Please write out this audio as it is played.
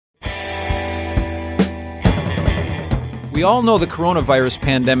We all know the coronavirus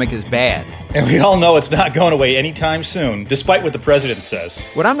pandemic is bad. And we all know it's not going away anytime soon, despite what the president says.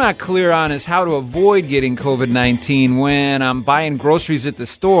 What I'm not clear on is how to avoid getting COVID-19 when I'm buying groceries at the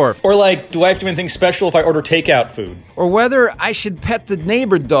store. Or like, do I have to do anything special if I order takeout food? Or whether I should pet the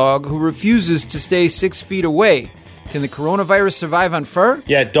neighbor dog who refuses to stay 6 feet away. Can the coronavirus survive on fur?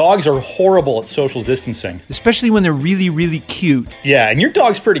 Yeah, dogs are horrible at social distancing. Especially when they're really, really cute. Yeah, and your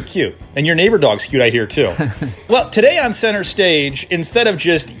dog's pretty cute. And your neighbor dog's cute, I hear, too. Well, today on Center Stage, instead of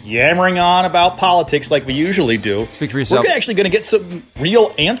just yammering on about politics like we usually do, speak for yourself. We're actually going to get some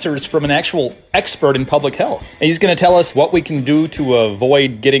real answers from an actual expert in public health. And he's going to tell us what we can do to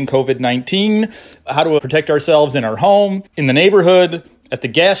avoid getting COVID-19, how to protect ourselves in our home, in the neighborhood, at the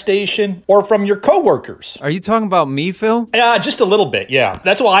gas station, or from your coworkers. Are you talking about me, Phil? Yeah, just a little bit, yeah.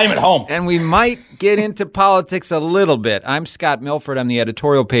 That's why I'm at home. And we might get into politics a little bit. I'm Scott Milford. I'm the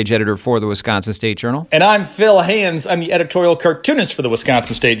editorial page editor for the Wisconsin State Journal. And I'm Phil Hands. I'm the editorial cartoonist for the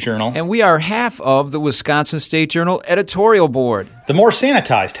Wisconsin State Journal. And we are half of the Wisconsin State Journal editorial board. The more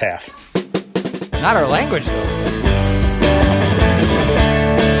sanitized half. Not our language, though.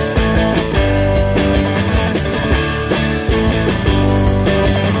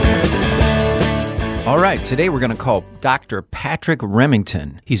 All right, today we're going to call Dr. Patrick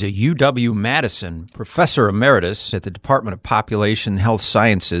Remington. He's a UW-Madison professor emeritus at the Department of Population Health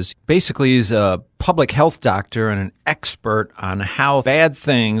Sciences. Basically, he's a public health doctor and an expert on how bad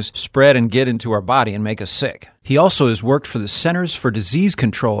things spread and get into our body and make us sick. He also has worked for the Centers for Disease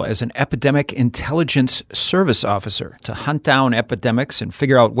Control as an epidemic intelligence service officer to hunt down epidemics and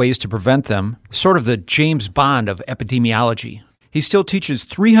figure out ways to prevent them, sort of the James Bond of epidemiology. He still teaches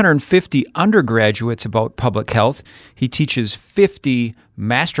 350 undergraduates about public health. He teaches 50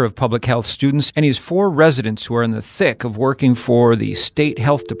 Master of Public Health students, and he has 4 residents who are in the thick of working for the State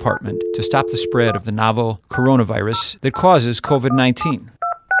Health Department to stop the spread of the novel coronavirus that causes COVID-19.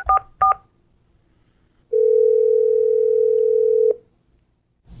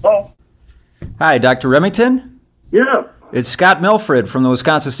 Oh. Hi, Dr. Remington? Yeah. It's Scott Milford from the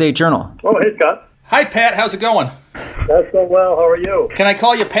Wisconsin State Journal. Oh, hey, Scott. Hi, Pat. How's it going? That's going well. How are you? Can I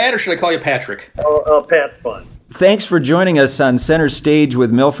call you Pat or should I call you Patrick? Pat's fine. Thanks for joining us on Center Stage with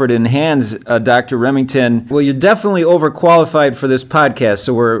Milford and Hands, Dr. Remington. Well, you're definitely overqualified for this podcast,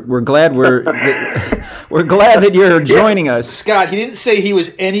 so we're glad we're glad that you're joining us. Scott, he didn't say he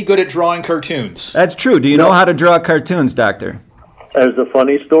was any good at drawing cartoons. That's true. Do you know how to draw cartoons, Doctor? There's a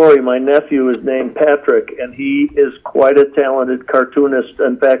funny story. My nephew is named Patrick, and he is quite a talented cartoonist.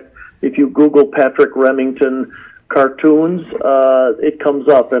 In fact, if you Google Patrick Remington cartoons, it comes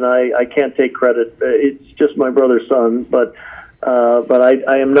up, and I can't take credit. It's just my brother's son, but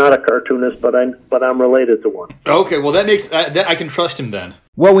I am not a cartoonist, but I'm related to one. Okay, well that makes that I can trust him then.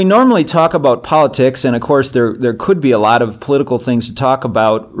 Well, we normally talk about politics, and of course there could be a lot of political things to talk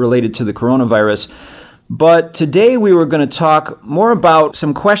about related to the coronavirus. But today we were going to talk more about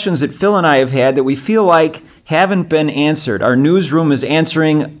some questions that Phil and I have had that we feel like haven't been answered. Our newsroom is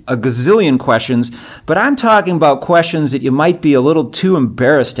answering a gazillion questions, but I'm talking about questions that you might be a little too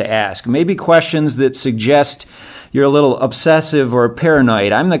embarrassed to ask. Maybe questions that suggest you're a little obsessive or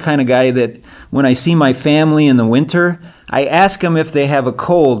paranoid. I'm the kind of guy that when I see my family in the winter, I ask them if they have a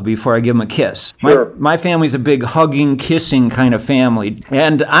cold before I give them a kiss. Sure. My family's a big hugging, kissing kind of family,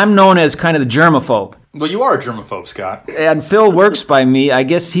 and I'm known as kind of the germaphobe. Well, you are a germaphobe, Scott. And Phil works by me. I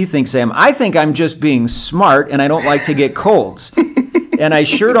guess he thinks I am. I think I'm just being smart, and I don't like to get colds. And I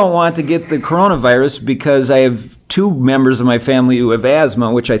sure don't want to get the coronavirus because I have 2 members of my family who have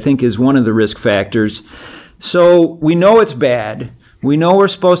asthma, which I think is one of the risk factors. So we know it's bad. We know we're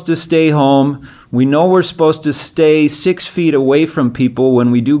supposed to stay home. We know we're supposed to stay 6 feet away from people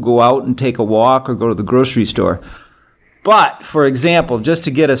when we do go out and take a walk or go to the grocery store. But, for example, just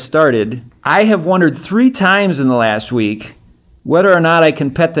to get us started, I have wondered 3 times in the last week whether or not I can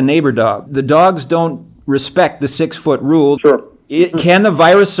pet the neighbor dog. The dogs don't respect the 6-foot rule. Sure. Can the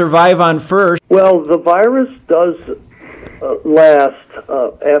virus survive on fur? Well, the virus does last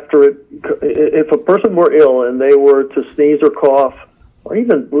after it. If a person were ill and they were to sneeze or cough or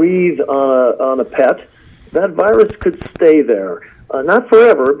even breathe on a pet, that virus could stay there. Not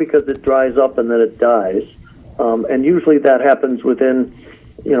forever because it dries up and then it dies. And usually that happens within,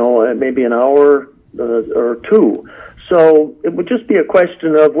 maybe an hour or 2. So it would just be a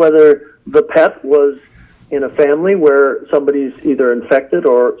question of whether the pet was in a family where somebody's either infected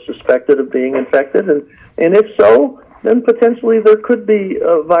or suspected of being infected. And if so, then potentially there could be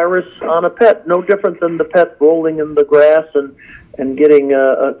a virus on a pet, no different than the pet rolling in the grass and getting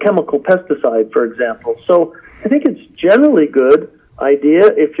a chemical pesticide, for example. So I think it's generally good. idea.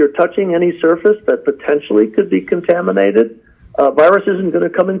 If you're touching any surface that potentially could be contaminated, virus isn't going to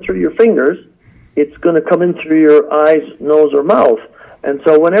come in through your fingers. It's going to come in through your eyes, nose, or mouth. And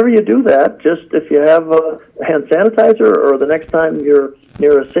so whenever you do that, just if you have hand sanitizer or the next time you're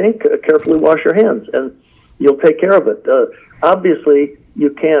near a sink, carefully wash your hands, and you'll take care of it. Obviously,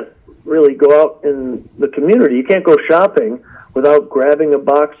 you can't really go out in the community. You can't go shopping without grabbing a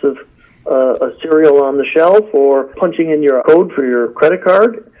box of a cereal on the shelf or punching in your code for your credit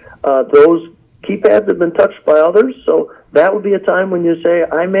card. Those keypads have been touched by others, so that would be a time when you say,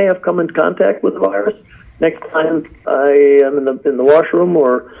 I may have come in contact with the virus. Next time I am in the washroom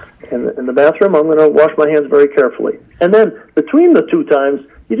or in the bathroom, I'm going to wash my hands very carefully. And then between the two times,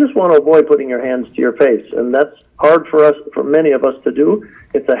 you just want to avoid putting your hands to your face, and that's hard for many of us to do.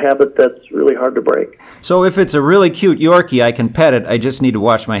 It's a habit that's really hard to break. So if it's a really cute Yorkie, I can pet it. I just need to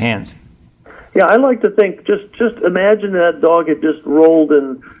wash my hands. Yeah, I like to think, just imagine that dog had just rolled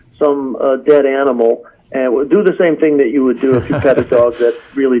in some dead animal, and would do the same thing that you would do if you pet a dog that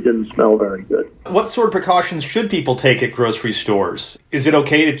really didn't smell very good. What sort of precautions should people take at grocery stores? Is it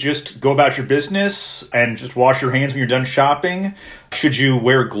okay to just go about your business and just wash your hands when you're done shopping? Should you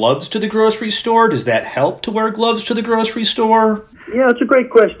wear gloves to the grocery store? Does that help to wear gloves to the grocery store? Yeah, it's a great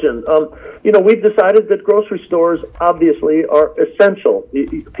question. We've decided that grocery stores obviously are essential.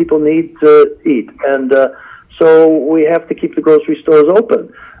 People need to eat, and so we have to keep the grocery stores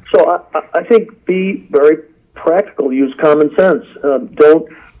open. So I think be very practical. Use common sense. Don't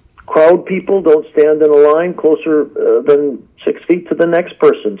crowd people. Don't stand in a line closer than 6 feet to the next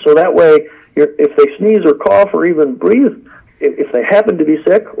person. So that way, if they sneeze or cough or even breathe, if they happen to be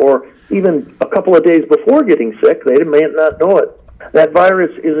sick, or even a couple of days before getting sick, they may not know it. That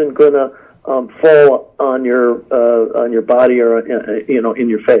virus isn't going to fall on your body or in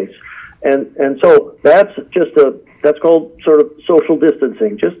your face, and so that's called sort of social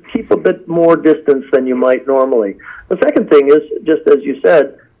distancing. Just keep a bit more distance than you might normally. The second thing is, just as you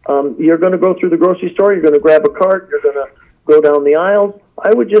said, you're going to go through the grocery store, you're going to grab a cart, you're going to go down the aisles.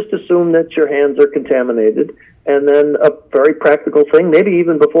 I would just assume that your hands are contaminated. And then a very practical thing, maybe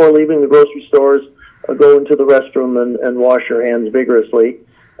even before leaving the grocery stores, go into the restroom and wash your hands vigorously.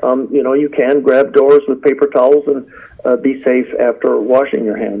 You can grab doors with paper towels and be safe after washing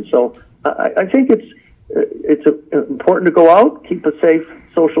your hands. So I think it's important to go out, keep a safe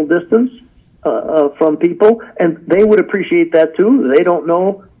social distance from people, and they would appreciate that too. They don't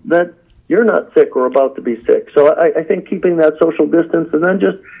know that you're not sick or about to be sick. So I think keeping that social distance, and then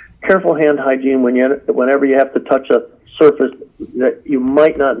just careful hand hygiene whenever you have to touch a surface that you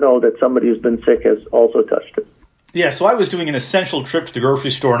might not know that somebody who's been sick has also touched it. Yeah, so I was doing an essential trip to the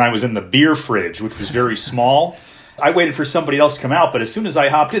grocery store, and I was in the beer fridge, which was very small. I waited for somebody else to come out, but as soon as I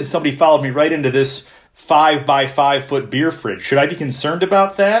hopped in, somebody followed me right into this 5 by 5 foot beer fridge. Should I be concerned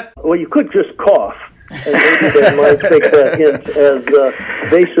about that? Well, you could just cough, and maybe they might take that hint as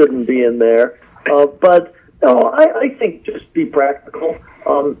they shouldn't be in there. But no, I think just be practical.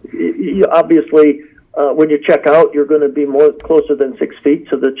 You obviously, when you check out, you're going to be more closer than 6 feet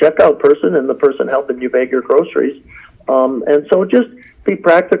to the checkout person and the person helping you bag your groceries. And so just be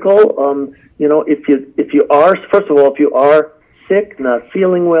practical. If you are sick, not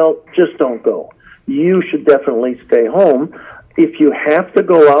feeling well, just don't go. You should definitely stay home. If you have to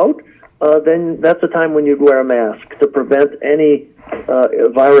go out, then that's a time when you'd wear a mask to prevent any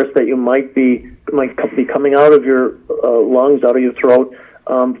virus that you might be coming out of your lungs, out of your throat,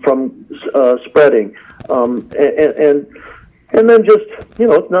 from spreading. And then just,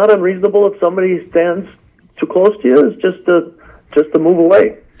 it's not unreasonable if somebody stands too close to you, is just to move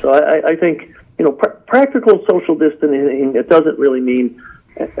away. So I think, practical social distancing, it doesn't really mean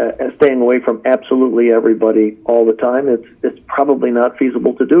staying away from absolutely everybody all the time. It's probably not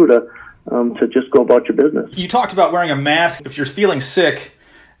feasible to do to just go about your business. You talked about wearing a mask if you're feeling sick,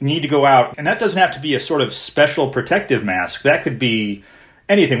 you need to go out, and that doesn't have to be a sort of special protective mask. That could be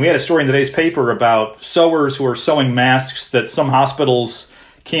anything. We had a story in today's paper about sewers who are sewing masks that some hospitals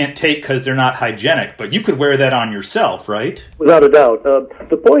can't take because they're not hygienic, but you could wear that on yourself, right? Without a doubt.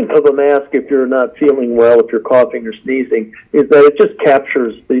 The point of a mask, if you're not feeling well, if you're coughing or sneezing, is that it just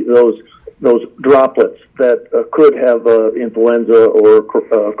captures those droplets that could have influenza or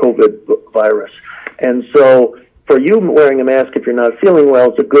COVID virus. And so for you, wearing a mask if you're not feeling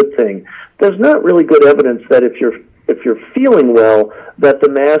well is a good thing. There's not really good evidence that if you're feeling well, that the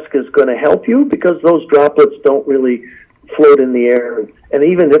mask is going to help you, because those droplets don't really float in the air. And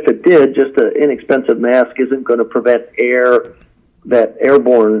even if it did, just an inexpensive mask isn't going to prevent that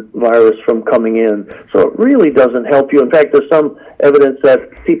airborne virus from coming in. So it really doesn't help you. In fact, there's some evidence that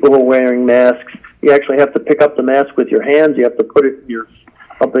people who are wearing masks You actually have to pick up the mask with your hands. You have to put it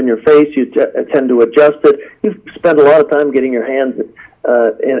up in your face. You tend to adjust it. You spend a lot of time getting your hands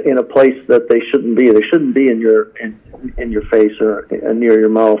in a place that they shouldn't be. They shouldn't be in your face or near your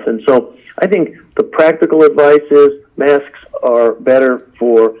mouth. And so I think the practical advice is masks are better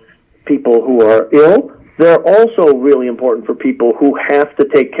for people who are ill. They're also really important for people who have to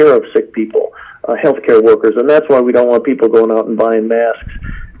take care of sick people, healthcare workers, and that's why we don't want people going out and buying masks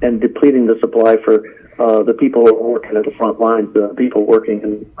and depleting the supply for the people who are working at the front lines, the people working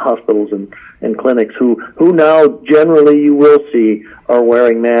in hospitals and clinics who now generally you will see are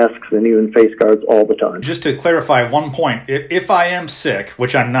wearing masks and even face guards all the time. Just to clarify one point, if I am sick,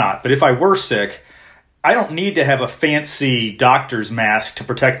 which I'm not, but if I were sick, I don't need to have a fancy doctor's mask to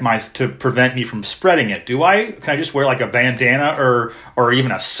prevent me from spreading it, do I? Can I just wear like a bandana or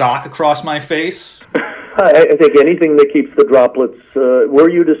even a sock across my face? I think anything that keeps the droplets. Were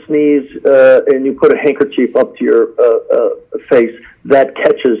you to sneeze and you put a handkerchief up to your face, that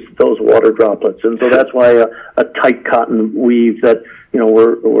catches those water droplets, and so that's why a tight cotton weave that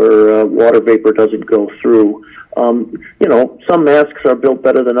where water vapor doesn't go through. Some masks are built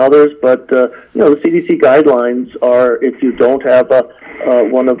better than others, but the CDC guidelines are if you don't have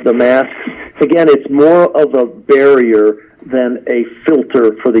one of the masks, again, it's more of a barrier than a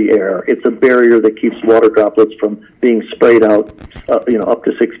filter for the air. It's a barrier that keeps water droplets from being sprayed out, up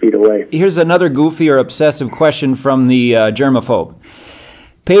to 6 feet away. Here's another goofy or obsessive question from the germaphobe.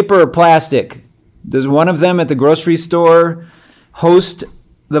 Paper or plastic? Does one of them at the grocery store host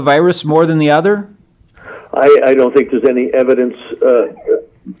the virus more than the other? I don't think there's any evidence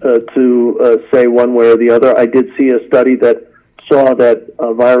to say one way or the other. I did see a study that saw that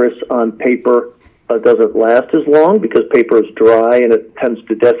a virus on paper doesn't last as long because paper is dry and it tends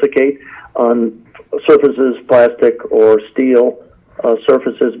to desiccate. On surfaces, plastic or steel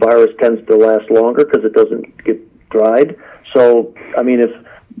surfaces, virus tends to last longer because it doesn't get dried. So, if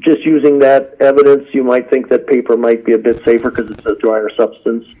just using that evidence, you might think that paper might be a bit safer because it's a drier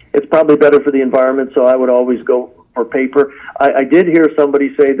substance. It's probably better for the environment, so I would always go for paper. I did hear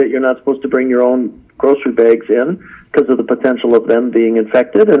somebody say that you're not supposed to bring your own grocery bags in because of the potential of them being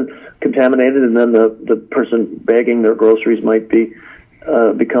infected and contaminated, and then the person bagging their groceries might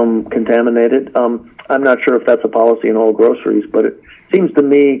become contaminated. I'm not sure if that's a policy in all groceries, but it seems to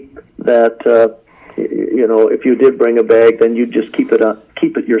me that if you did bring a bag, then you just keep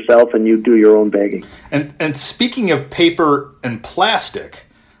it yourself and you do your own bagging. And speaking of paper and plastic,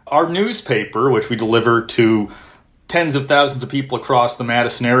 our newspaper, which we deliver to tens of thousands of people across the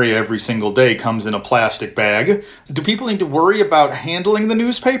Madison area every single day, comes in a plastic bag. Do people need to worry about handling the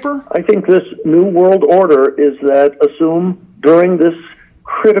newspaper? I think this new world order is that assume during this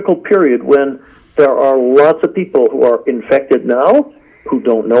critical period when there are lots of people who are infected now who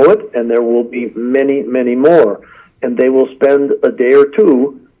don't know it, and there will be many, many more, and they will spend a day or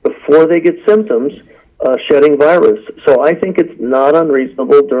two before they get symptoms shedding virus. So I think it's not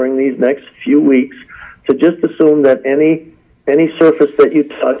unreasonable during these next few weeks to just assume that any surface that you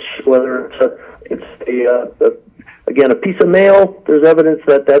touch, whether it's a piece of mail, there's evidence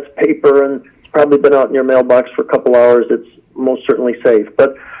that that's paper and it's probably been out in your mailbox for a couple hours. It's most certainly safe.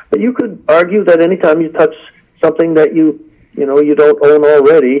 But you could argue that anytime you touch something that you don't own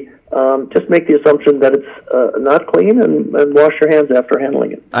already, just make the assumption that it's not clean and wash your hands after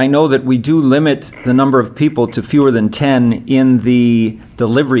handling it. I know that we do limit the number of people to fewer than 10 in the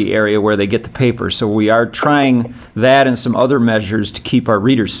delivery area where they get the paper. So we are trying that and some other measures to keep our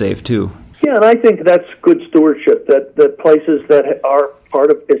readers safe, too. Yeah, and I think that's good stewardship, that places that are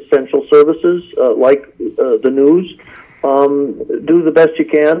part of essential services, like the news, do the best you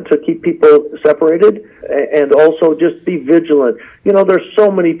can to keep people separated and also just be vigilant. There's so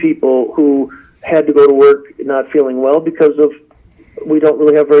many people who had to go to work not feeling well because we don't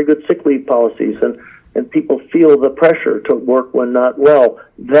really have very good sick leave policies and people feel the pressure to work when not well.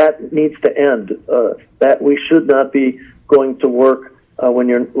 That needs to end. That we should not be going to work when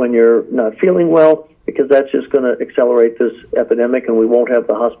you're not feeling well, because that's just going to accelerate this epidemic and we won't have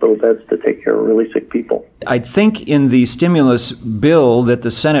the hospital beds to take care of really sick people. I think in the stimulus bill that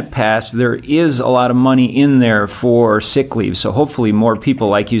the Senate passed, there is a lot of money in there for sick leave. So hopefully more people,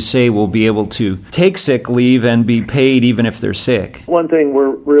 like you say, will be able to take sick leave and be paid even if they're sick. One thing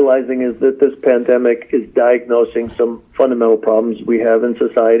we're realizing is that this pandemic is diagnosing some fundamental problems we have in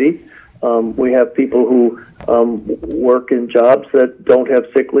society. We have people who work in jobs that don't have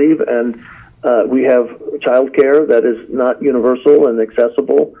sick leave, and we have child care that is not universal and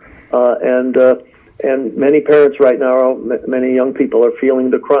accessible, and many parents right now, many young people are feeling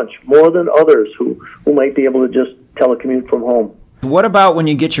the crunch more than others who might be able to just telecommute from home. What about when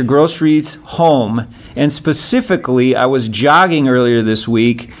you get your groceries home? And specifically, I was jogging earlier this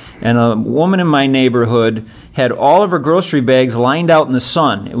week, and a woman in my neighborhood had all of her grocery bags lined out in the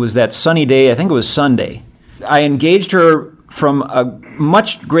sun. It was that sunny day, I think it was Sunday. I engaged her from a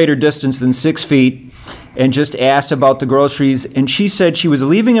much greater distance than 6 feet and just asked about the groceries, and she said she was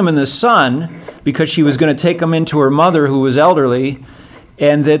leaving them in the sun because she was going to take them into her mother, who was elderly,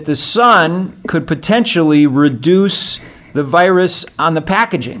 and that the sun could potentially reduce the virus on the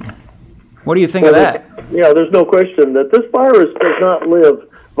packaging. What do you think of that? Yeah, there's no question that this virus does not live.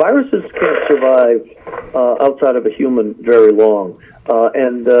 Viruses can't survive outside of a human very long,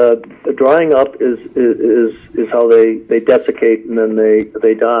 and drying up is how they desiccate and then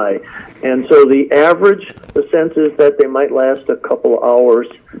they die. And so the sense is that they might last a couple of hours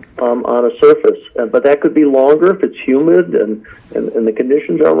on a surface, but that could be longer if it's humid and the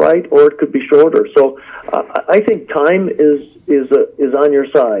conditions are right, or it could be shorter. So I think time is on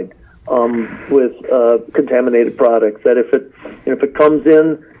your side with contaminated products. That if it comes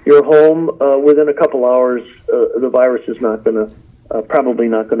in your home within a couple hours, the virus is probably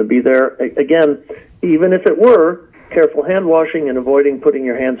not going to be there. Again, even if it were, careful hand washing and avoiding putting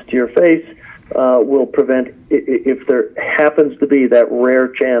your hands to your face will prevent, if there happens to be that rare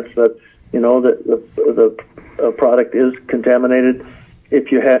chance that the product is contaminated. If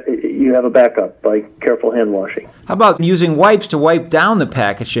you have a backup by careful hand washing. How about using wipes to wipe down the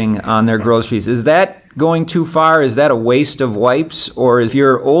packaging on their groceries? Is that going too far? Is that a waste of wipes? Or if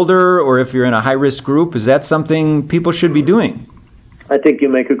you're older or if you're in a high-risk group, is that something people should be doing? I think you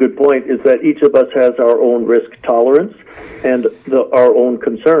make a good point, is that each of us has our own risk tolerance and our own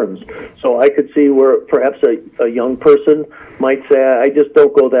concerns. So I could see where perhaps a young person might say, I just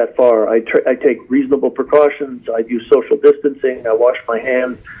don't go that far. I take reasonable precautions. I use social distancing. I wash my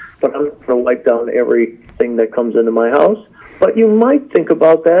hands. But I'm not going to wipe down everything that comes into my house. But you might think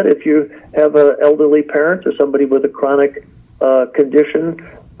about that if you have an elderly parent or somebody with a chronic condition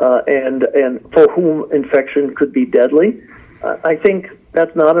and for whom infection could be deadly. I think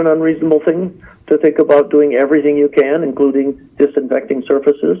that's not an unreasonable thing to think about, doing everything you can, including disinfecting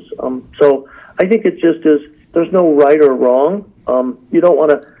surfaces. So I think it just is, there's no right or wrong. You don't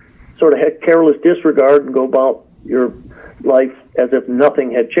want to sort of have careless disregard and go about your life as if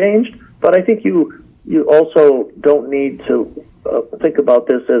nothing had changed. But I think you also don't need to think about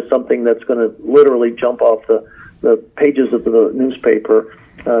this as something that's going to literally jump off the pages of the newspaper.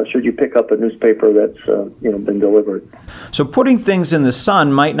 Should you pick up a newspaper that's been delivered. So putting things in the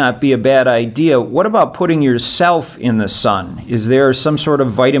sun might not be a bad idea. What about putting yourself in the sun? Is there some sort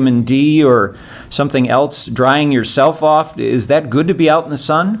of vitamin D or something else, drying yourself off? Is that good to be out in the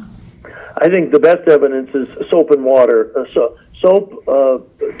sun? I think the best evidence is soap and water. Soap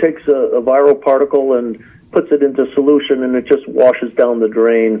takes a viral particle and puts it into solution, and it just washes down the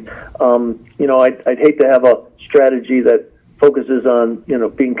drain. I'd hate to have a strategy that focuses on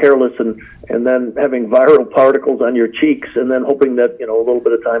being careless and then having viral particles on your cheeks and then hoping that a little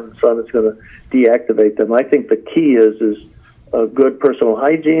bit of time in the sun is going to deactivate them. I think the key is a good personal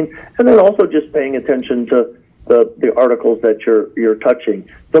hygiene, and then also just paying attention to the articles that you're touching.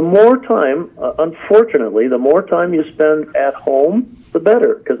 The more time, unfortunately, the more time you spend at home, the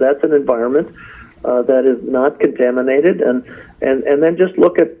better, because that's an environment that is not contaminated, and then just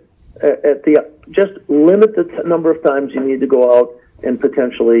look at just limit the number of times you need to go out and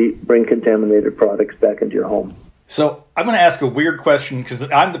potentially bring contaminated products back into your home. So I'm going to ask a weird question because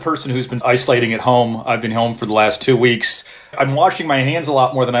I'm the person who's been isolating at home. I've been home for the last 2 weeks. I'm washing my hands a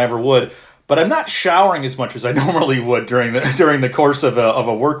lot more than I ever would, but I'm not showering as much as I normally would during the course of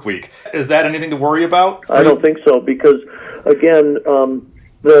a work week. Is that anything to worry about? I don't think so, because again,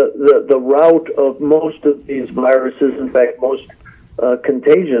 the route of most of these viruses, in fact, most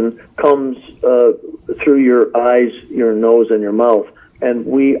contagion comes through your eyes, your nose, and your mouth. And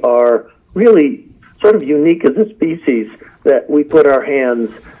we are really sort of unique as a species that we put our hands,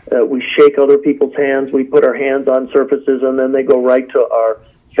 we shake other people's hands, we put our hands on surfaces, and then they go right to our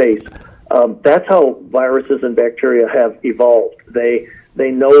face. That's how viruses and bacteria have evolved. They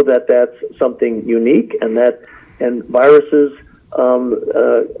know that that's something unique, and viruses,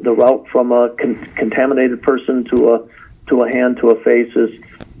 the route from a contaminated person to a hand to a face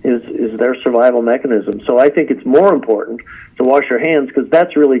is their survival mechanism. So I think it's more important to wash your hands, because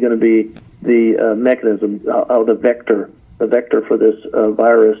that's really going to be the mechanism, the vector for this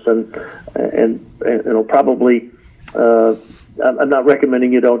virus, and probably. I'm not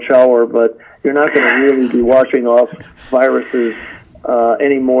recommending you don't shower, but you're not going to really be washing off viruses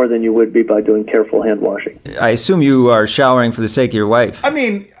any more than you would be by doing careful hand washing. I assume you are showering for the sake of your wife. I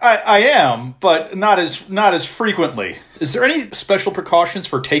mean, I am, but not as frequently. Is there any special precautions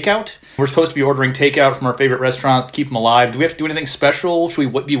for takeout? We're supposed to be ordering takeout from our favorite restaurants to keep them alive. Do we have to do anything special?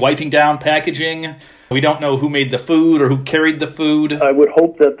 Should we be wiping down packaging? We don't know who made the food or who carried the food. I would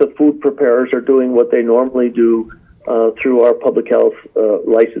hope that the food preparers are doing what they normally do through our public health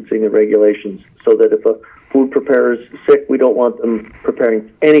licensing and regulations, so that if a food preparer is sick, we don't want them preparing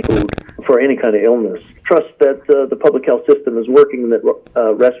any food for any kind of illness. Trust that the public health system is working, that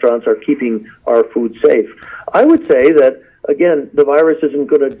restaurants are keeping our food safe. I would say that, again, the virus isn't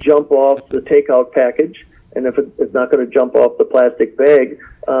going to jump off the takeout package, and if it's not going to jump off the plastic bag,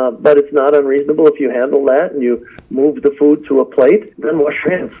 but it's not unreasonable if you handle that and you move the food to a plate, then wash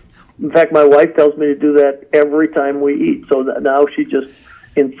your hands. In fact, my wife tells me to do that every time we eat, so now she just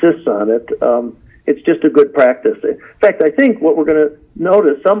insists on it. It's just a good practice. In fact, I think what we're going to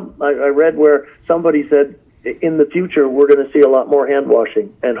notice, I read where somebody said in the future we're going to see a lot more hand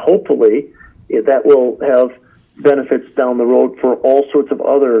washing, and hopefully that will have benefits down the road for all sorts of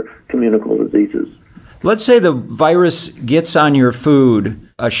other communicable diseases. Let's say the virus gets on your food,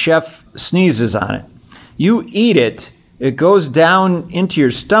 a chef sneezes on it. You eat it, it goes down into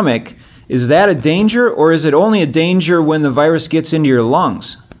your stomach. Is that a danger, or is it only a danger when the virus gets into your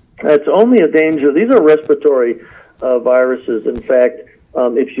lungs? It's only a danger. These are respiratory viruses. In fact,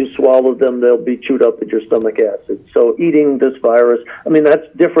 if you swallow them, they'll be chewed up with your stomach acid. So eating this virus, I mean, that's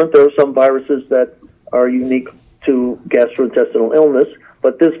different. There are some viruses that are unique to gastrointestinal illness,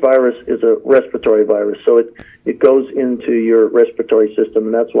 but this virus is a respiratory virus. So it goes into your respiratory system,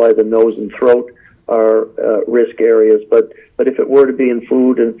 and that's why the nose and throat are risk areas. But if it were to be in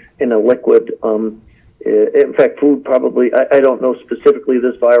food and in a liquid, in fact, food probably, I don't know specifically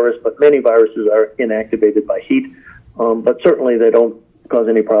this virus, but many viruses are inactivated by heat, but certainly they don't cause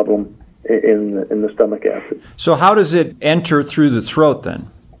any problem in the stomach acid. So how does it enter through the throat then?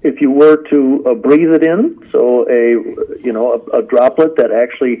 If you were to breathe it in, so a droplet that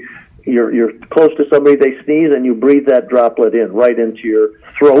actually you're close to somebody, they sneeze, and you breathe that droplet in right into your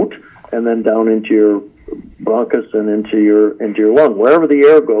throat and then down into your bronchus and into your lung. Wherever the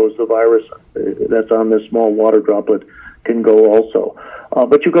air goes, the virus that's on this small water droplet can go also.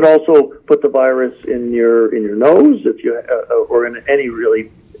 But you could also put the virus in your nose if you or in any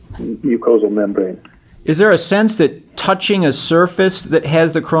really mucosal membrane. Is there a sense that touching a surface that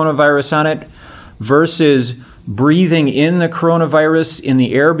has the coronavirus on it versus breathing in the coronavirus in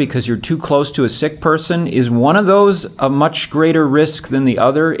the air because you're too close to a sick person, is one of those a much greater risk than the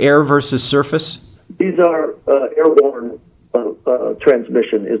other, air versus surface? These are airborne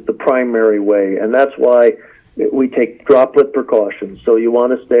transmission is the primary way, and that's why we take droplet precautions. So you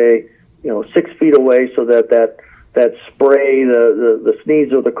want to stay, 6 feet away so that spray, the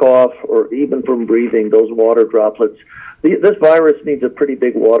sneeze or the cough, or even from breathing, those water droplets. This virus needs a pretty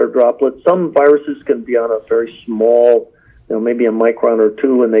big water droplet. Some viruses can be on a very small, maybe a micron or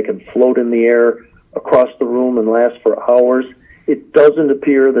two, and they can float in the air across the room and last for hours. It doesn't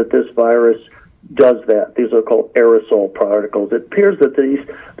appear that this virus does that. These are called aerosol particles. It appears that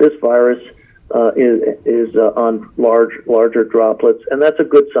this virus is on larger droplets, and that's a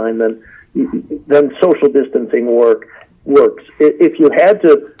good sign. Then social distancing works. If you had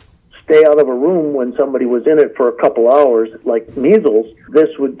to stay out of a room when somebody was in it for a couple hours, like measles, this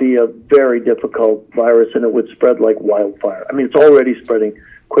would be a very difficult virus, and it would spread like wildfire. I mean, it's already spreading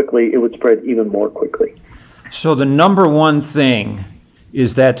quickly. It would spread even more quickly. So the number one thing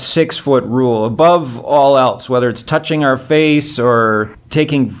is that 6-foot rule. Above all else, whether it's touching our face or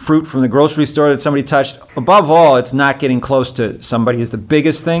taking fruit from the grocery store that somebody touched, above all, it's not getting close to somebody is the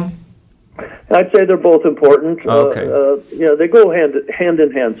biggest thing? I'd say they're both important. Okay. They go hand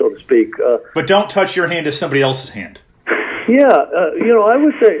in hand, so to speak. But don't touch your hand to somebody else's hand. Yeah, I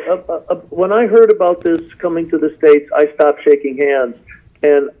would say when I heard about this coming to the States, I stopped shaking hands.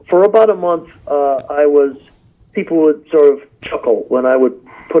 And for about a month, people would sort of chuckle when I would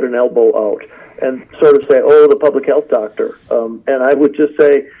put an elbow out and sort of say, "Oh, the public health doctor." And I would just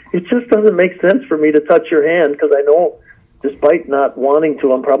say, it just doesn't make sense for me to touch your hand, because I know, despite not wanting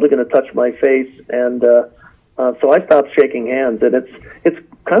to, I'm probably going to touch my face. And so I stopped shaking hands. And it's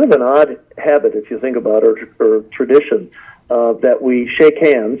kind of an odd habit, if you think about it, or tradition, that we shake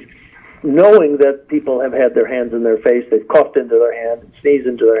hands, knowing that people have had their hands in their face, they've coughed into their hand, and sneezed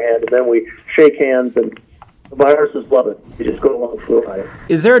into their hand, and then we shake hands, and the viruses love it. You just go along fluid.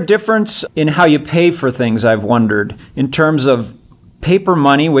 Is there a difference in how you pay for things, I've wondered, in terms of paper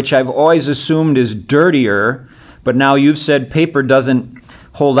money, which I've always assumed is dirtier, but now you've said paper doesn't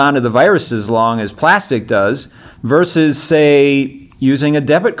hold on to the virus as long as plastic does, versus, say, using a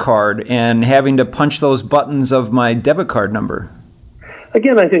debit card and having to punch those buttons of my debit card number?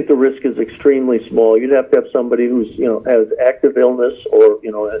 Again, I think the risk is extremely small. You'd have to have somebody who's, has active illness or,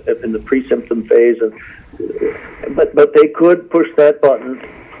 in the pre-symptom phase, but they could push that button,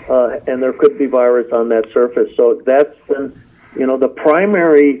 and there could be virus on that surface. So that's the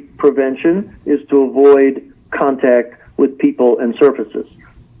primary prevention is to avoid contact with people and surfaces.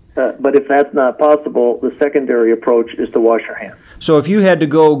 But if that's not possible, the secondary approach is to wash your hands. So if you had to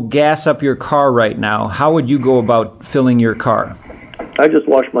go gas up your car right now, how would you go about filling your car? I just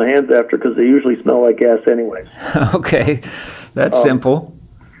wash my hands after because they usually smell like gas anyways. Okay, that's simple.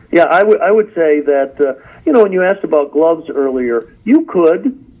 Yeah, I would say that, when you asked about gloves earlier, you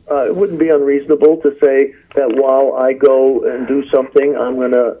could, it wouldn't be unreasonable to say that while I go and do something, I'm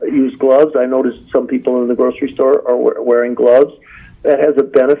going to use gloves. I noticed some people in the grocery store are wearing gloves. That has a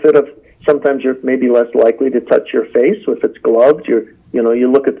benefit of sometimes you're maybe less likely to touch your face. If it's gloved, you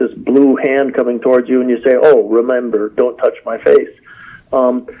look at this blue hand coming towards you and you say, oh, remember, don't touch my face.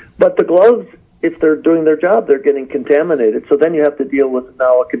 But the gloves, if they're doing their job, they're getting contaminated. So then you have to deal with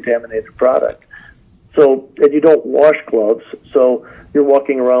now a contaminated product. So, and you don't wash gloves, so you're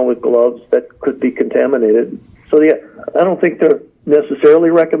walking around with gloves that could be contaminated. So yeah, I don't think they're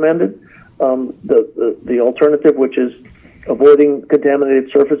necessarily recommended. The alternative, which is avoiding contaminated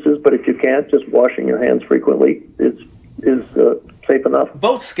surfaces, but if you can't, just washing your hands frequently is safe enough.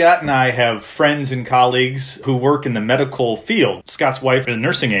 Both Scott and I have friends and colleagues who work in the medical field. Scott's wife is a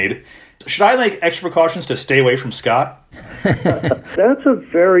nursing aide. Should I make extra precautions to stay away from Scott? That's a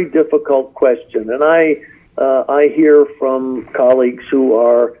very difficult question, and I hear from colleagues who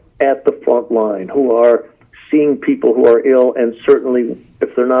are at the front line, who are seeing people who are ill, and certainly,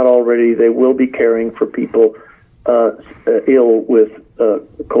 if they're not already, they will be caring for people ill with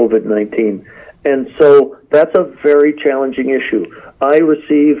COVID-19. And so that's a very challenging issue. I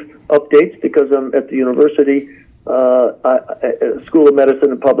receive updates because I'm at the university, School of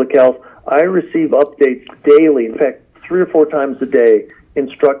Medicine and Public Health. I receive updates daily, in fact, 3 or 4 times a day,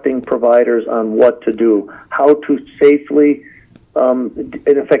 instructing providers on what to do, how to safely,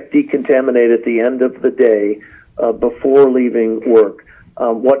 in effect, decontaminate at the end of the day before leaving work.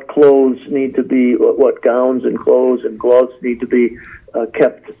 What clothes need to be, what gowns and clothes and gloves need to be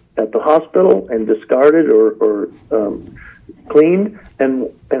kept at the hospital and discarded or cleaned, and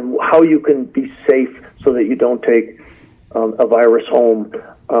how you can be safe so that you don't take a virus home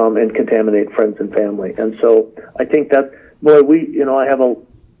and contaminate friends and family. And so I think that, I have a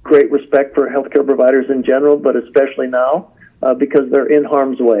great respect for healthcare providers in general, but especially now because they're in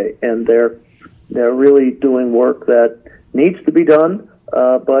harm's way and they're really doing work that needs to be done,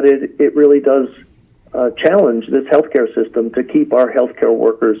 but it really does challenge this healthcare system to keep our healthcare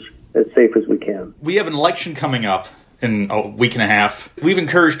workers as safe as we can. We have an election coming up in a week and a half. We've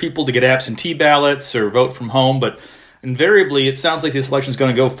encouraged people to get absentee ballots or vote from home, but invariably it sounds like this election is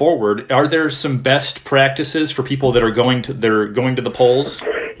going to go forward. Are there some best practices for people that are going to the polls?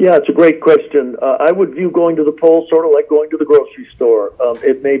 Yeah, it's a great question. I would view going to the polls sort of like going to the grocery store.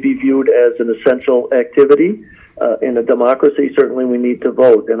 It may be viewed as an essential activity. In a democracy, certainly we need to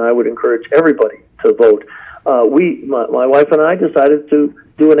vote, and I would encourage everybody to vote. My wife and I decided to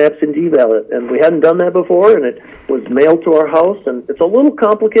do an absentee ballot, and we hadn't done that before, and it was mailed to our house, and it's a little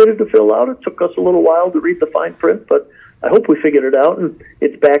complicated to fill out. It took us a little while to read the fine print, but I hope we figured it out, and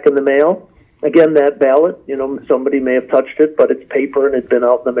it's back in the mail. Again, that ballot, somebody may have touched it, but it's paper, and it's been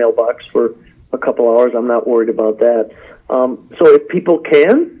out in the mailbox for a couple hours. I'm not worried about that. So if people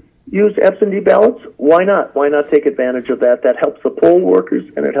can use absentee ballots, why not? Why not take advantage of that? That helps the poll workers,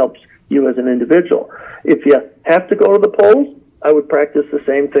 and it helps you as an individual. If you have to go to the polls, I would practice the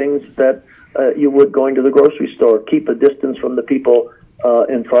same things that you would going to the grocery store. Keep a distance from the people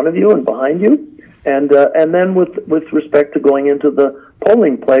in front of you and behind you. And then with respect to going into the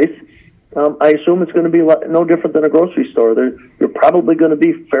polling place, I assume it's going to be no different than a grocery store. You're probably going to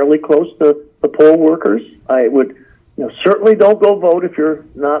be fairly close to the poll workers. I would certainly don't go vote if you're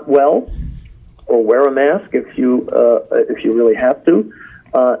not well, or wear a mask if you really have to.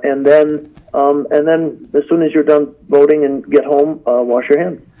 And then as soon as you're done voting and get home, wash your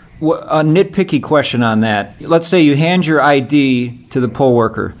hands. Well, a nitpicky question on that. Let's say you hand your ID to the poll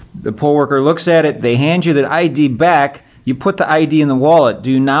worker. The poll worker looks at it, they hand you the ID back, you put the ID in the wallet.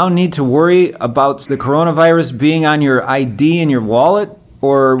 Do you now need to worry about the coronavirus being on your ID in your wallet?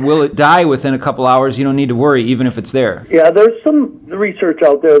 Or will it die within a couple hours? You don't need to worry, even if it's there. Yeah, there's some research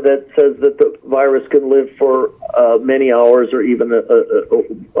out there that says that the virus can live for many hours or even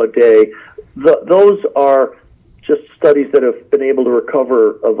a day. Those are just studies that have been able to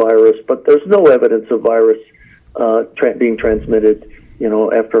recover a virus, but there's no evidence of virus being transmitted,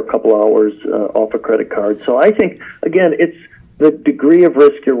 after a couple hours off a credit card. So I think, again, it's the degree of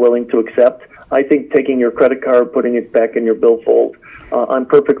risk you're willing to accept. I think taking your credit card, putting it back in your billfold, I'm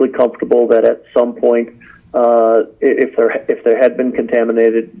perfectly comfortable that at some point, if there had been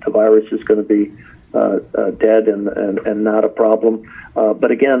contaminated, the virus is going to be dead and not a problem.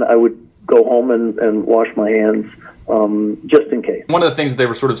 But again, I would go home and wash my hands just in case. One of the things that they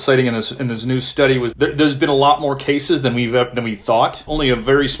were sort of citing in this new study was there's been a lot more cases than we thought. Only a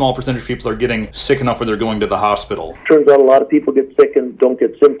very small percentage of people are getting sick enough where they're going to the hospital. Turns out a lot of people get sick and don't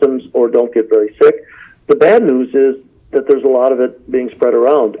get symptoms or don't get very sick. The bad news is that there's a lot of it being spread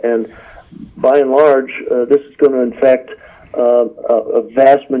around, and by and large, this is going to infect a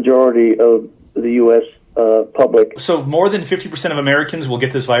vast majority of the U.S. Public. So more than 50% of Americans will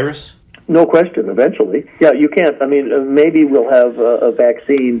get this virus? No question, eventually. Yeah, you can't. I mean, maybe we'll have a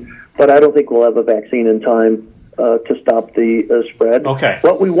vaccine, but I don't think we'll have a vaccine in time to stop the spread. Okay.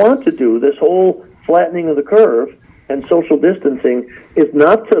 What we want to do, this whole flattening of the curve and social distancing, is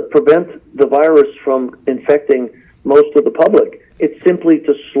not to prevent the virus from infecting most of the public. It's simply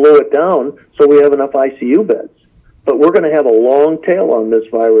to slow it down so we have enough ICU beds. But we're going to have a long tail on this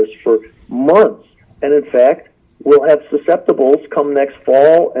virus for months. And in fact, we'll have susceptibles come next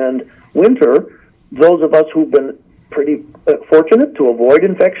fall and winter. Those of us who've been pretty fortunate to avoid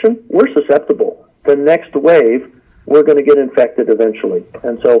infection, we're susceptible. The next wave, we're going to get infected eventually.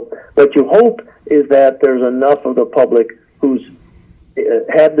 And so what you hope is that there's enough of the public who's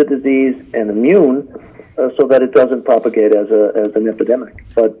had the disease and immune so that it doesn't propagate as an epidemic.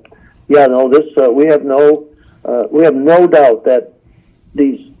 But yeah, no, we have no doubt that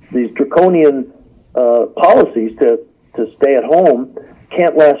these draconian policies to stay at home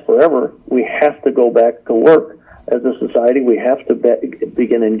can't last forever. We have to go back to work as a society. We have to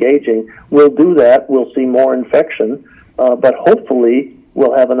begin engaging. We'll do that. We'll see more infection, but hopefully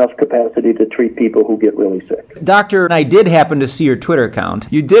we'll have enough capacity to treat people who get really sick. Doctor, I did happen to see your Twitter account.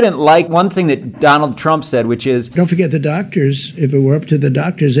 You didn't like one thing that Donald Trump said, which is... Don't forget the doctors. If it were up to the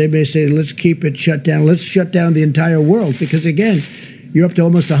doctors, they may say, let's keep it shut down. Let's shut down the entire world. Because again, you're up to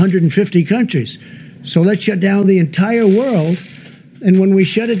almost 150 countries. So let's shut down the entire world. And when we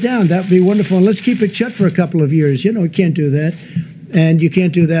shut it down, that would be wonderful. And let's keep it shut for a couple of years. You can't do that. And you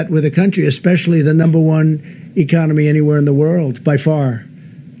can't do that with a country, especially the number one economy anywhere in the world, by far.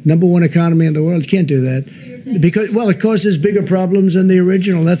 Number one economy in the world. Can't do that. Because, well, it causes bigger problems than the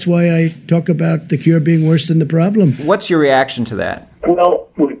original. That's why I talk about the cure being worse than the problem. What's your reaction to that? Well,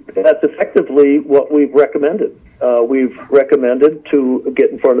 that's effectively what we've recommended. We've recommended to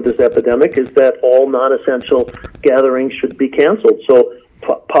get in front of this epidemic is that all non-essential gatherings should be canceled. So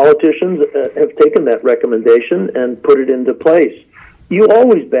politicians have taken that recommendation and put it into place. You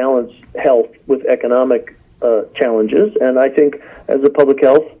always balance health with economic challenges, and I think as a public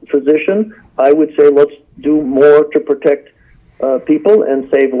health physician, I would say let's do more to protect people and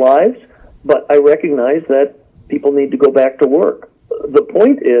save lives, but I recognize that people need to go back to work. The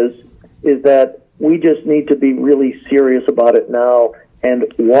point is that we just need to be really serious about it now and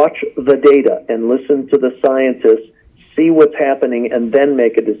watch the data and listen to the scientists, see what's happening, and then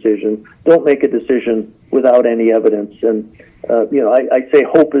make a decision. Don't make a decision without any evidence. And, I say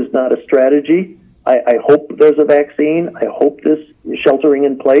hope is not a strategy. I hope there's a vaccine. I hope this sheltering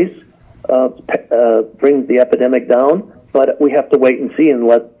in place brings the epidemic down. But we have to wait and see and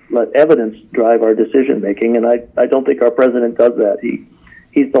let evidence drive our decision making. And I don't think our president does that.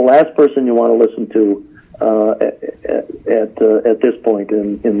 He's the last person you want to listen to at this point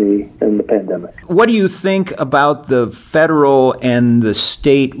in the pandemic. What do you think about the federal and the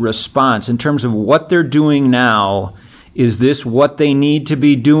state response in terms of what they're doing now? Is this what they need to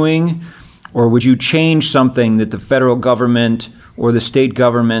be doing, or would you change something that the federal government or the state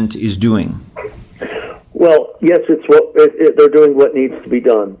government is doing? Well, yes, they're doing what needs to be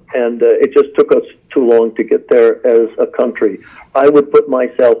done, and it just took us too long to get there as a country. I would put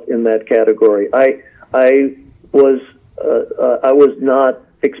myself in that category. I was not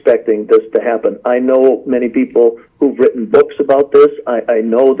expecting this to happen. I know many people who've written books about this. I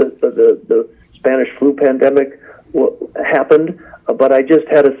know that the Spanish flu pandemic happened, but I just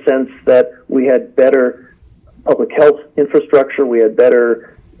had a sense that we had better public health infrastructure, we had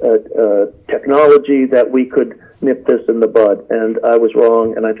better technology, that we could nip this in the bud. And I was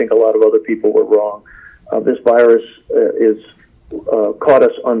wrong, and I think a lot of other people were wrong. This virus is caught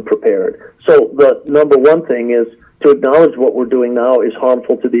us unprepared. So the number one thing is to acknowledge what we're doing now is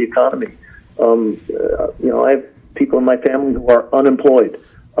harmful to the economy. I have people in my family who are unemployed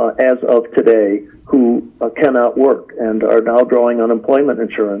as of today who cannot work and are now drawing unemployment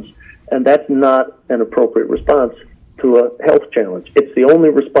insurance. And that's not an appropriate response to a health challenge. It's the only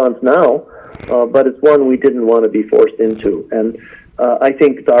response now, but it's one we didn't want to be forced into. And I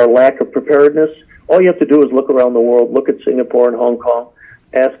think our lack of preparedness, all you have to do is look around the world, look at Singapore and Hong Kong,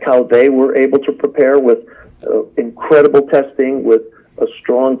 ask how they were able to prepare with incredible testing, with a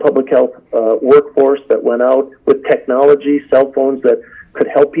strong public health workforce that went out, with technology, cell phones that could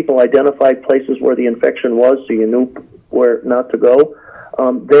help people identify places where the infection was so you knew where not to go.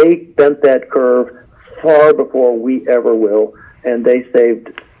 They bent that curve far before we ever will, and they saved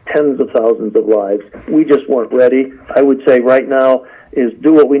tens of thousands of lives. We just weren't ready. I would say right now is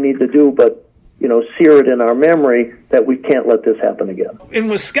do what we need to do, but sear it in our memory that we can't let this happen again. In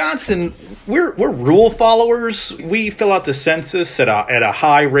Wisconsin, we're rule followers. We fill out the census at a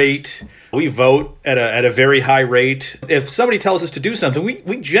high rate. We vote at a very high rate. If somebody tells us to do something,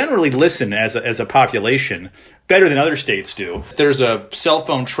 we generally listen as a population better than other states do. There's a cell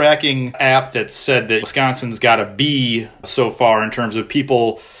phone tracking app that said that Wisconsin's got a B so far in terms of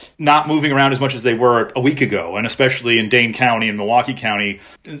people not moving around as much as they were a week ago, and especially in Dane County and Milwaukee County.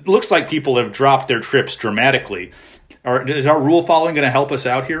 It looks like people have dropped their trips dramatically. Is our rule following going to help us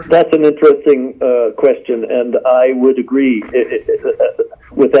out here? That's an interesting question, and I would agree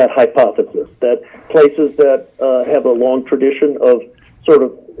with that hypothesis, that places that have a long tradition of sort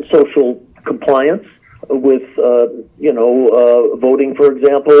of social compliance with, voting, for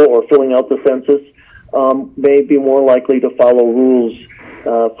example, or filling out the census, may be more likely to follow rules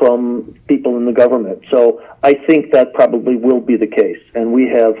from people in the government. So I think that probably will be the case, and we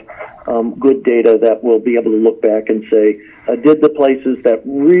have good data that will be able to look back and say, did the places that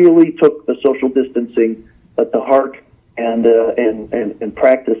really took the social distancing at the heart and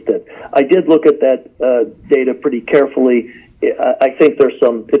practiced it? I did look at that data pretty carefully. I think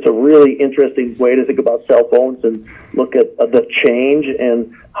it's a really interesting way to think about cell phones and look at the change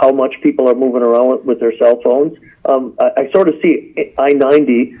and how much people are moving around with their cell phones. I sort of see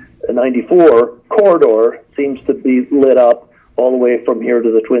I-90, 94 corridor seems to be lit up all the way from here to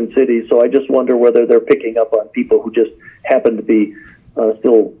the Twin Cities. So I just wonder whether they're picking up on people who just happen to be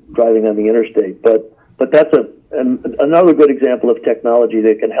still driving on the interstate. But that's another good example of technology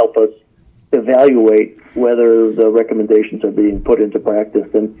that can help us evaluate whether the recommendations are being put into practice.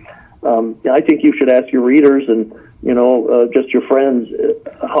 And I think you should ask your readers and just your friends,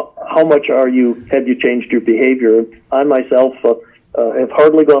 how much have you changed your behavior? I myself have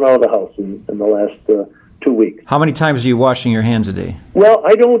hardly gone out of the house in the last 2 weeks. How many times are you washing your hands a day? Well,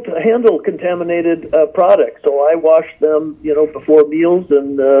 I don't handle contaminated products, so I wash them, before meals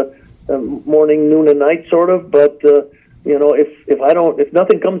and morning, noon, and night, sort of. But if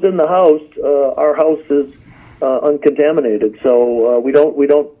nothing comes in the house, our house is uncontaminated. So we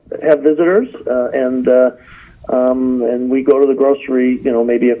don't have visitors, and we go to the grocery,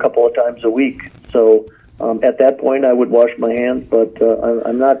 maybe a couple of times a week. So at that point, I would wash my hands, but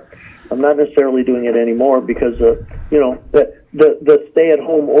I'm not necessarily doing it anymore because the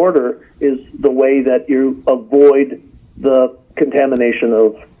stay-at-home order is the way that you avoid the contamination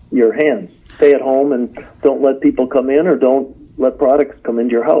of your hands. Stay at home and don't let people come in, or don't let products come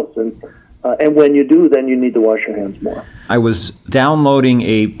into your house. And when you do, then you need to wash your hands more. I was downloading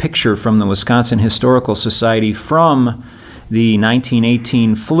a picture from the Wisconsin Historical Society from the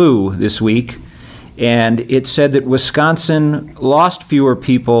 1918 flu this week, and it said that Wisconsin lost fewer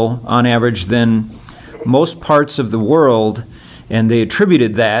people on average than most parts of the world, and they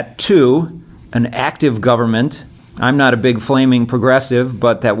attributed that to an active government. I'm not a big flaming progressive,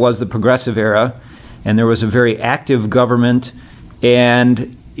 but that was the progressive era, and there was a very active government,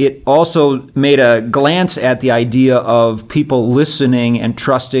 and it also made a glance at the idea of people listening and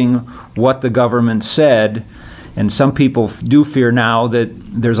trusting what the government said. And some people do fear now that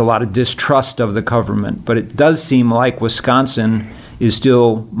there's a lot of distrust of the government, but it does seem like Wisconsin is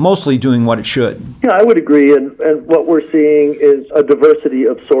still mostly doing what it should. Yeah, I would agree, and what we're seeing is a diversity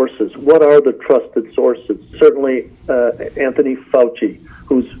of sources. What are the trusted sources? Certainly Anthony Fauci,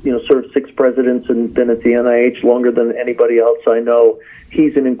 who's served 6 presidents and been at the NIH longer than anybody else I know.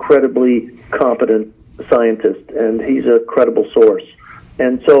 He's an incredibly competent scientist, and he's a credible source.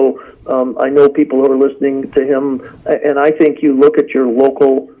 And so I know people who are listening to him, and I think you look at your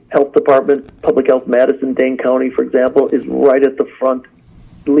local health department, Public Health Madison, Dane County, for example, is right at the front,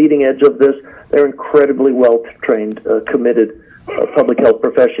 leading edge of this. They're incredibly well-trained, committed public health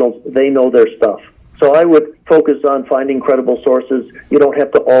professionals. They know their stuff. So I would focus on finding credible sources. You don't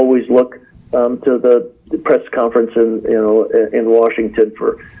have to always look to the press conference in Washington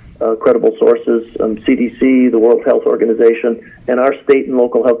for credible sources. CDC, the World Health Organization, and our state and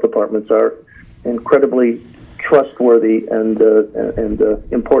local health departments are incredibly trustworthy and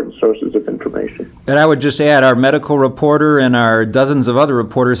important sources of information. And I would just add, our medical reporter and our dozens of other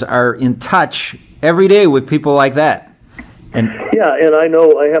reporters are in touch every day with people like that. And I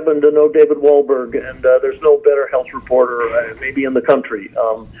happen to know David Wahlberg, and there's no better health reporter maybe in the country.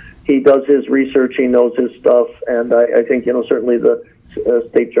 He does his research, he knows his stuff, and I think certainly the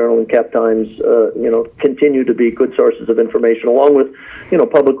State Journal and Cap Times continue to be good sources of information, along with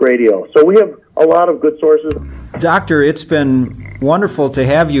public radio. So we have a lot of good sources. Doctor, it's been wonderful to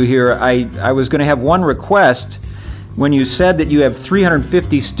have you here. I was going to have one request. When you said that you have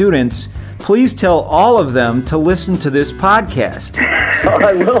 350 students, please tell all of them to listen to this podcast.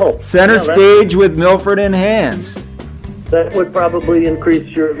 I will. Center Stage with Milford and Hands. That would probably increase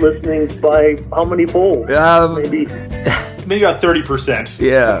your listening by how many fold? Maybe about 30%.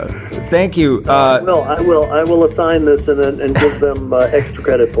 Yeah. Thank you. I will assign this and give them extra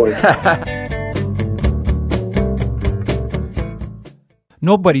credit points.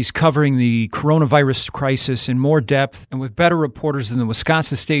 Nobody's covering the coronavirus crisis in more depth and with better reporters than the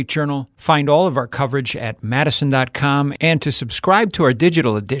Wisconsin State Journal. Find all of our coverage at Madison.com, and to subscribe to our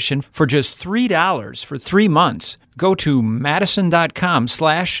digital edition for just $3 for 3 months, go to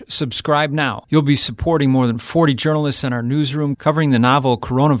Madison.com/subscribe now. You'll be supporting more than 40 journalists in our newsroom covering the novel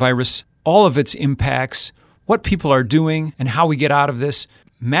coronavirus, all of its impacts, what people are doing, and how we get out of this.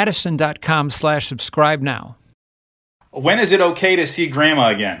 Madison.com/subscribe now. When is it okay to see Grandma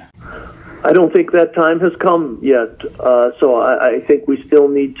again? I don't think that time has come yet. So I think we still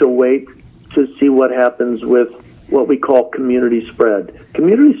need to wait to see what happens with what we call community spread.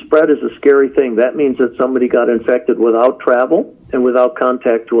 Community spread is a scary thing. That means that somebody got infected without travel and without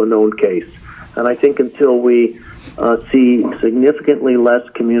contact to a known case. And I think until we see significantly less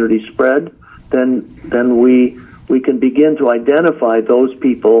community spread, then we can begin to identify those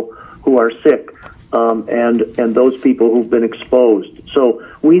people who are sick. And those people who've been exposed. So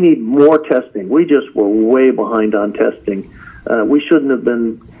we need more testing. We just were way behind on testing. We shouldn't have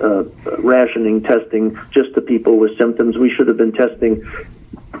been rationing testing just to people with symptoms. We should have been testing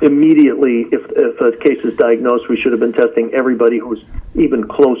immediately. If a case is diagnosed, we should have been testing everybody who's even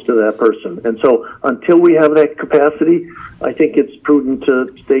close to that person. And so until we have that capacity, I think it's prudent to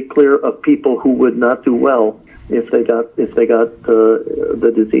stay clear of people who would not do well if they got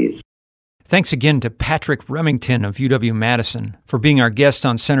the disease. Thanks again to Patrick Remington of UW-Madison for being our guest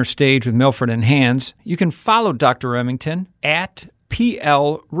on Center Stage with Milford and Hands. You can follow Dr. Remington at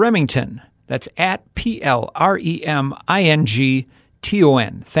PL Remington. That's at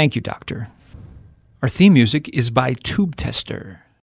PLREMINGTON. Thank you, Doctor. Our theme music is by Tube Tester.